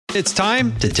It's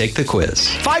time to take the quiz.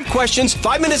 5 questions,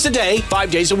 5 minutes a day,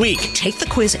 5 days a week. Take the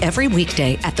quiz every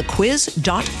weekday at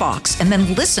thequiz.fox and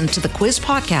then listen to the quiz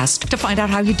podcast to find out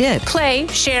how you did. Play,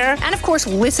 share, and of course,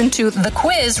 listen to The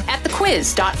Quiz at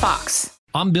thequiz.fox.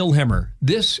 I'm Bill Hemmer.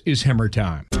 This is Hemmer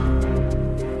Time.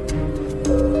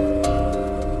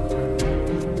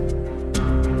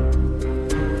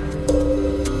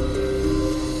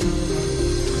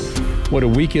 What a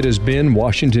week it has been.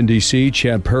 Washington, D.C.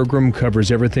 Chad Pergram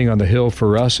covers everything on the Hill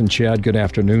for us. And Chad, good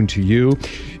afternoon to you.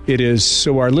 It is,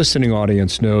 so our listening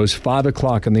audience knows, 5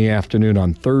 o'clock in the afternoon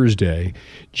on Thursday,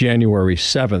 January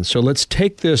 7th. So let's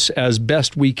take this as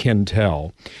best we can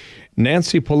tell.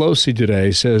 Nancy Pelosi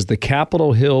today says the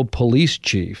Capitol Hill police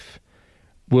chief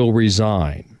will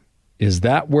resign. Is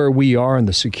that where we are on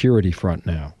the security front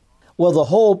now? Well, the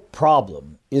whole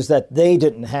problem is that they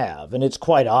didn't have, and it's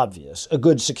quite obvious, a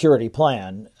good security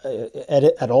plan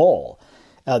at all.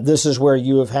 This is where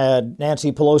you have had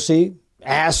Nancy Pelosi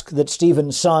ask that Stephen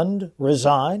Sund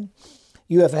resign.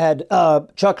 You have had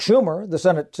Chuck Schumer, the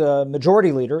Senate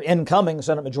Majority Leader, incoming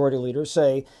Senate Majority Leader,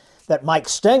 say that Mike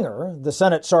Stenger, the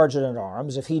Senate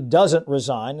Sergeant-at-Arms, if he doesn't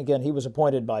resign, again, he was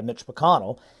appointed by Mitch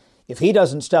McConnell, if he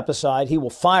doesn't step aside, he will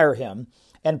fire him.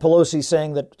 And Pelosi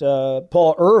saying that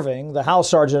Paul Irving, the House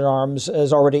Sergeant-at-Arms,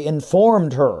 has already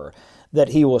informed her that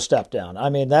he will step down. I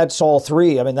mean, that's all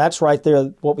three. I mean, that's right there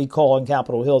what we call in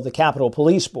Capitol Hill the Capitol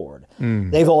Police Board.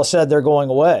 They've all said they're going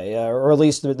away, or at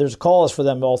least there's calls for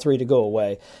them all three to go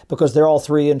away because they're all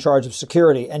three in charge of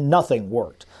security, and nothing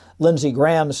worked. Lindsey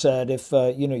Graham said if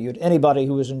you had anybody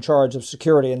who was in charge of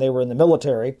security and they were in the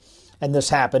military and this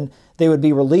happened, they would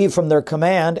be relieved from their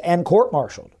command and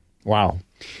court-martialed. Wow.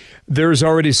 There's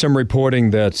already some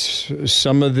reporting that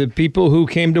some of the people who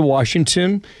came to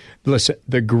Washington, listen,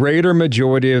 the greater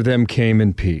majority of them came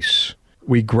in peace.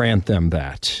 We grant them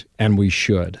that, and we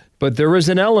should. But there is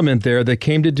an element there that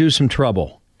came to do some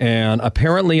trouble. And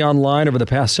apparently online over the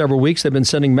past several weeks, they've been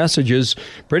sending messages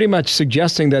pretty much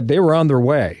suggesting that they were on their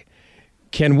way.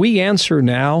 Can we answer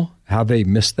now how they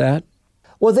missed that?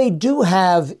 Well, they do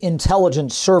have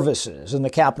intelligence services in the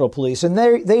Capitol Police, and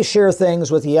they share things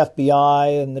with the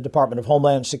FBI and the Department of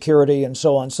Homeland Security and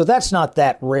so on. So that's not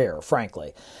that rare,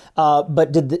 frankly.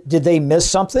 But did they miss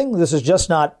something? This is just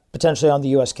not potentially on the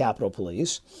U.S. Capitol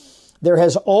Police. There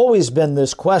has always been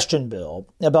this question, Bill,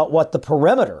 about what the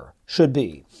perimeter should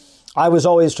be. I was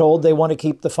always told they want to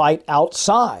keep the fight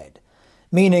outside,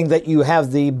 meaning that you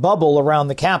have the bubble around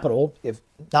the Capitol. If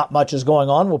not much is going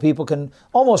on, well, people can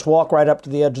almost walk right up to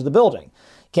the edge of the building.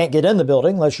 Can't get in the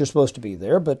building unless you're supposed to be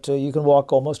there, but you can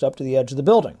walk almost up to the edge of the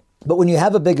building. But when you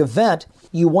have a big event,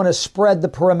 you want to spread the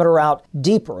perimeter out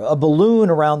deeper, a balloon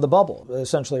around the bubble,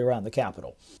 essentially around the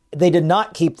Capitol. They did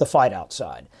not keep the fight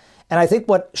outside. And I think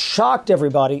what shocked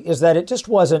everybody is that it just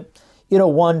wasn't,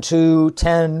 1, 2,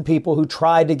 10 people who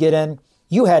tried to get in.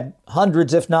 You had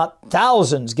hundreds, if not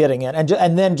thousands, getting in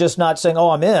and then just not saying, oh,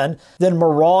 I'm in, then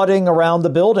marauding around the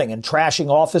building and trashing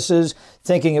offices,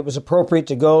 thinking it was appropriate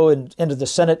to go into the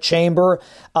Senate chamber,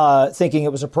 thinking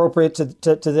it was appropriate to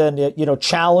then,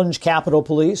 challenge Capitol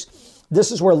Police.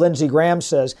 This is where Lindsey Graham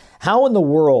says, how in the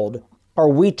world are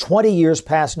we 20 years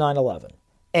past 9/11?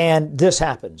 And this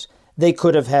happens. They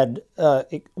could have had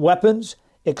weapons,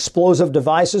 explosive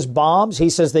devices, bombs. He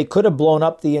says they could have blown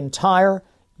up the entire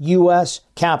U.S.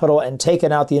 Capitol and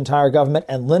taken out the entire government,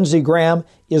 and Lindsey Graham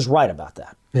is right about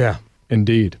that. Yeah,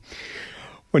 indeed.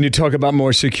 When you talk about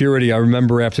more security, I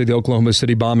remember after the Oklahoma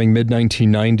City bombing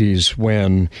mid-1990s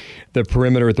when the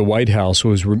perimeter at the White House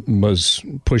was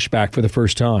pushed back for the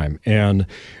first time. And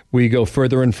we go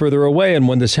further and further away. And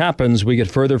when this happens, we get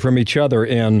further from each other.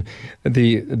 And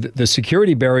the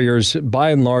security barriers, by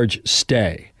and large,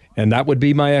 stay. And that would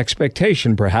be my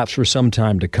expectation, perhaps, for some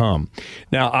time to come.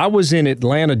 Now, I was in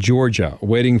Atlanta, Georgia,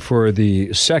 waiting for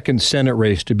the second Senate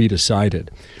race to be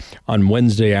decided on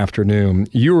Wednesday afternoon.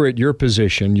 You were at your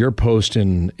position, your post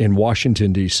in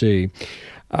Washington, D.C.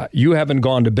 You haven't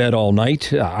gone to bed all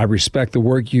night. I respect the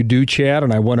work you do, Chad,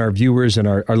 and I want our viewers and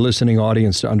our listening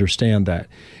audience to understand that.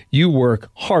 You work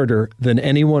harder than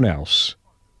anyone else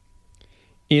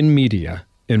in media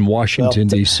in Washington,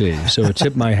 D.C. So I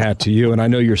tip my hat to you. And I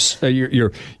know your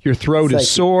throat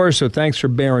is sore, so thanks for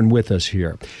bearing with us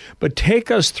here. But take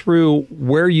us through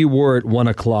where you were at 1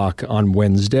 o'clock on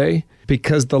Wednesday,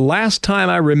 because the last time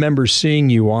I remember seeing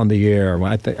you on the air,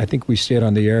 I think we stayed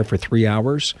on the air for 3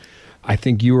 hours. I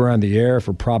think you were on the air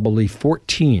for probably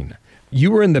 14.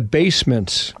 You were in the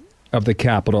basement of the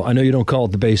Capitol. I know you don't call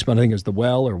it the basement. I think it's the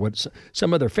well or what's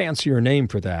some other fancier name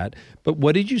for that. But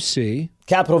what did you see?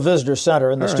 Capitol Visitor Center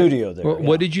in the studio there. Well,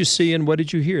 what did you see and what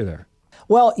did you hear there?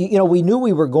 Well, we knew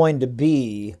we were going to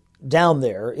be down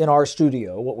there in our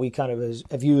studio, what we kind of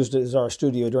have used as our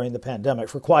studio during the pandemic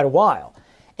for quite a while.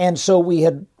 And so we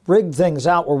had rigged things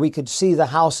out where we could see the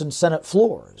House and Senate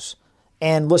floors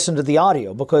and listen to the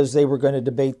audio, because they were going to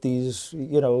debate these,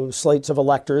 slates of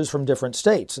electors from different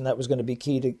states. And that was going to be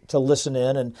key to listen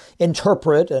in and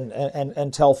interpret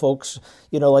and tell folks,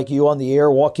 like you on the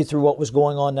air, walk you through what was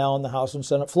going on now on the House and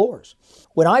Senate floors.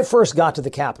 When I first got to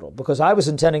the Capitol, because I was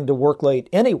intending to work late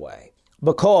anyway,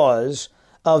 because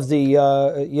of the,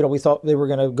 we thought they were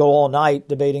going to go all night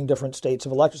debating different states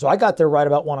of electors. So I got there right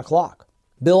about 1 o'clock.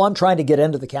 Bill, I'm trying to get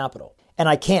into the Capitol, and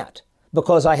I can't,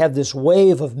 because I have this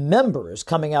wave of members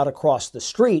coming out across the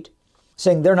street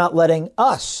saying they're not letting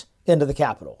us into the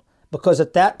Capitol. Because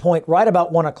at that point, right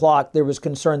about 1 o'clock, there was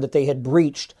concern that they had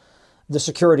breached the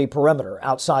security perimeter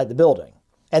outside the building.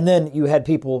 And then you had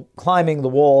people climbing the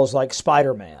walls like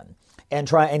Spider-Man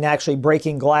and actually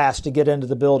breaking glass to get into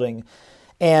the building.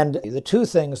 And the two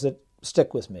things that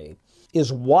stick with me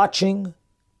is watching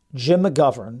Jim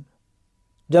McGovern,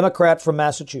 Democrat from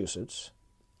Massachusetts,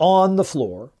 on the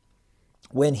floor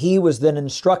when he was then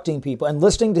instructing people and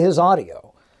listening to his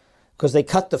audio, because they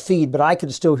cut the feed, but I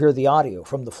could still hear the audio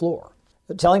from the floor,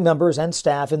 telling members and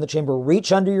staff in the chamber,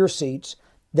 reach under your seats.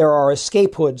 There are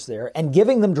escape hoods there, and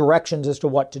giving them directions as to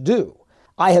what to do.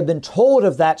 I have been told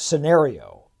of that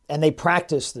scenario, and they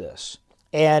practice this,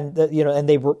 and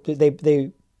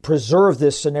they preserve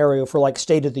this scenario for like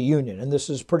State of the Union, and this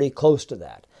is pretty close to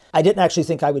that. I didn't actually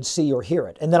think I would see or hear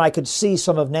it. And then I could see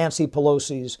some of Nancy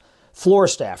Pelosi's floor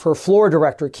staff, her floor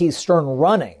director, Keith Stern,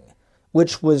 running,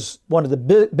 which was one of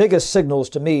the biggest signals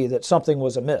to me that something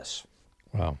was amiss.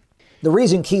 Wow. The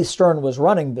reason Keith Stern was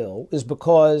running, Bill, is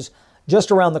because just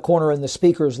around the corner in the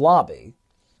Speaker's lobby,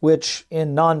 which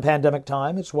in non-pandemic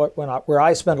time, it's where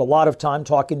I spent a lot of time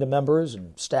talking to members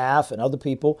and staff and other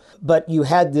people, but you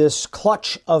had this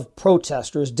clutch of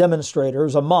protesters,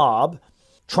 demonstrators, a mob,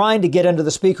 trying to get into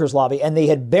the Speaker's lobby, and they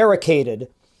had barricaded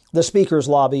the Speaker's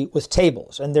lobby with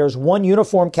tables. And there's one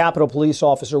uniformed Capitol Police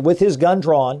officer with his gun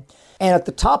drawn. And at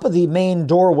the top of the main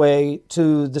doorway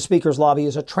to the Speaker's lobby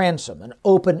is a transom, an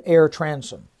open air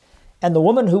transom. And the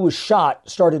woman who was shot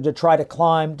started to try to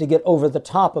climb to get over the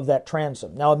top of that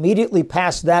transom. Now, immediately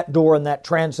past that door and that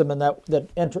transom and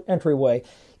that entryway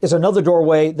is another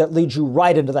doorway that leads you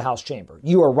right into the House chamber.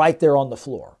 You are right there on the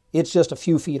floor. It's just a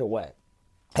few feet away.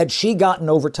 Had she gotten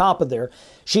over top of there,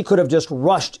 she could have just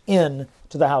rushed in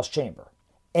to the House chamber.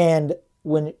 And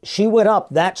when she went up,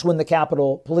 that's when the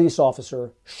Capitol Police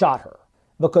officer shot her,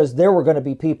 because there were going to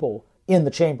be people in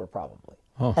the chamber probably.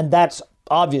 Huh. And that's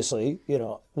obviously,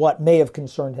 what may have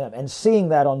concerned him. And seeing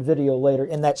that on video later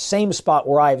in that same spot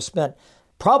where I have spent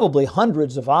probably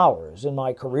hundreds of hours in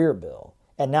my career, Bill,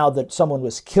 and now that someone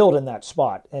was killed in that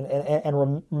spot,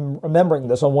 and remembering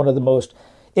this on one of the most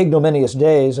ignominious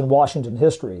days in Washington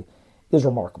history is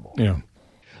remarkable. Yeah.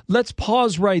 Let's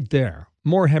pause right there.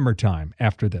 More Hemmer time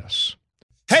after this.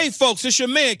 Hey, folks, it's your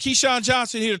man, Keyshawn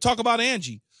Johnson, here to talk about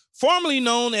Angie, formerly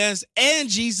known as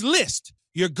Angie's List,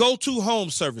 your go-to home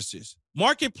services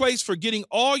marketplace for getting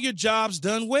all your jobs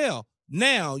done well.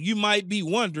 Now, you might be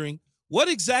wondering, what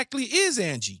exactly is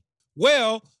Angie?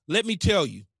 Well, let me tell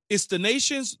you, it's the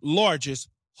nation's largest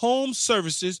home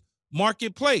services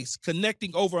marketplace,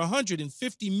 connecting over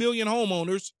 150 million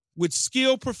homeowners with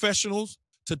skilled professionals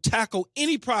to tackle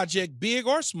any project, big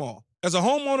or small. As a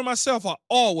homeowner myself, I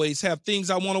always have things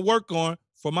I want to work on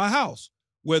for my house,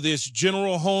 whether it's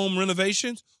general home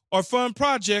renovations or fun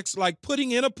projects like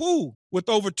putting in a pool. With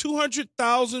over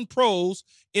 200,000 pros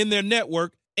in their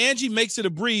network, Angie makes it a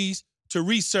breeze to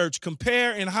research,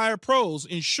 compare, and hire pros,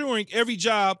 ensuring every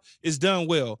job is done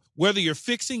well. Whether you're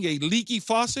fixing a leaky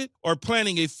faucet or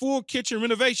planning a full kitchen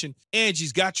renovation,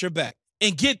 Angie's got your back.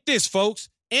 And get this, folks,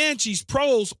 Angie's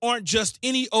pros aren't just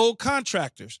any old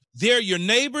contractors. They're your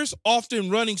neighbors, often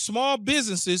running small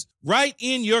businesses right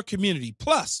in your community.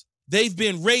 Plus, they've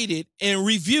been rated and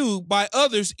reviewed by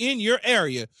others in your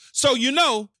area, so you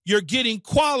know you're getting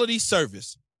quality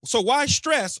service. So why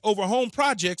stress over home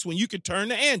projects when you can turn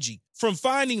to Angie? From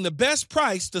finding the best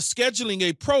price to scheduling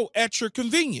a pro at your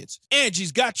convenience,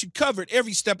 Angie's got you covered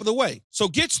every step of the way. So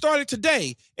get started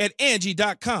today at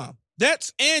Angie.com.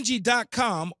 That's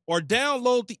Angie.com, or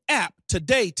download the app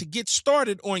today to get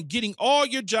started on getting all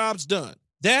your jobs done.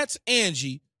 That's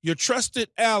Angie, your trusted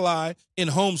ally in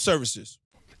home services.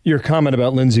 Your comment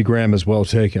about Lindsey Graham is well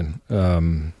taken.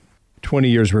 20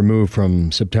 years removed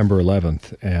from September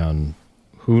 11th, and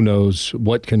who knows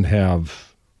what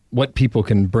people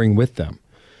can bring with them.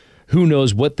 Who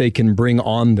knows what they can bring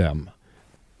on them.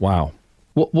 Wow.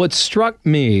 What struck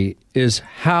me is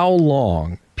how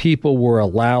long people were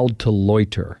allowed to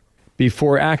loiter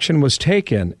before action was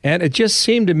taken. And it just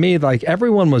seemed to me like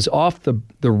everyone was off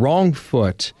the wrong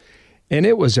foot, and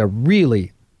it was a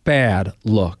really bad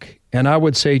look. And I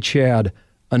would say, Chad,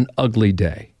 an ugly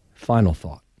day. Final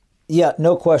thought. Yeah,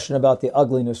 no question about the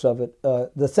ugliness of it.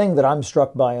 The thing that I'm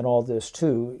struck by in all this,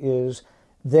 too, is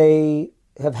they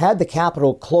have had the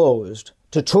Capitol closed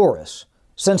to tourists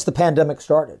since the pandemic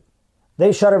started.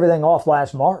 They shut everything off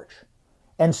last March.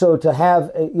 And so to have,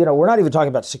 we're not even talking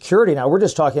about security now. We're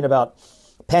just talking about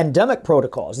pandemic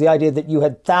protocols. The idea that you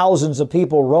had thousands of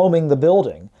people roaming the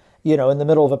building, in the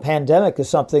middle of a pandemic is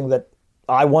something that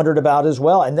I wondered about as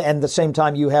well. And at the same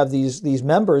time, you have these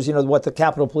members, what the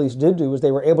Capitol Police did do is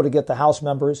they were able to get the House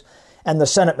members and the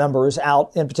Senate members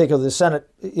out. In particular, the Senate,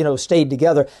 stayed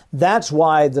together. That's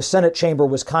why the Senate chamber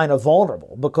was kind of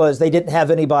vulnerable, because they didn't have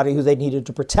anybody who they needed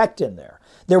to protect in there.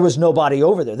 There was nobody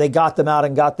over there. They got them out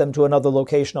and got them to another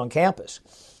location on campus.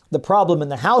 The problem in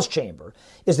the House chamber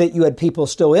is that you had people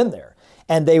still in there,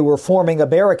 and they were forming a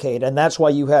barricade. And that's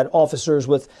why you had officers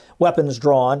with weapons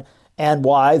drawn, and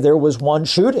why there was one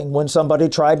shooting when somebody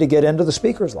tried to get into the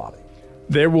speaker's lobby.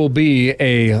 There will be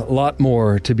a lot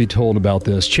more to be told about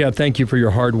this. Chad, thank you for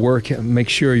your hard work. Make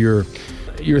sure your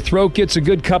throat gets a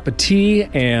good cup of tea,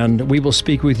 and we will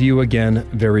speak with you again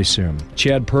very soon.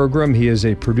 Chad Pergram, he is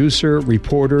a producer,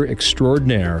 reporter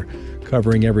extraordinaire,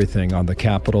 covering everything on the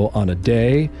Capitol on a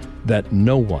day that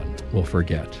no one will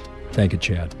forget. Thank you,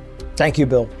 Chad. Thank you,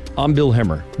 Bill. I'm Bill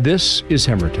Hemmer. This is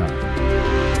Hemmer Time.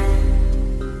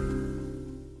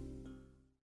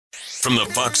 From the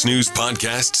Fox News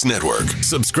Podcasts Network,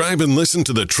 subscribe and listen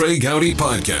to the Trey Gowdy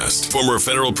Podcast. Former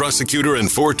federal prosecutor and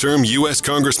 4-term U.S.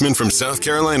 Congressman from South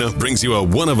Carolina brings you a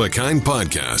one-of-a-kind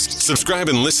podcast. Subscribe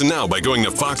and listen now by going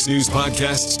to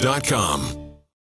foxnewspodcasts.com.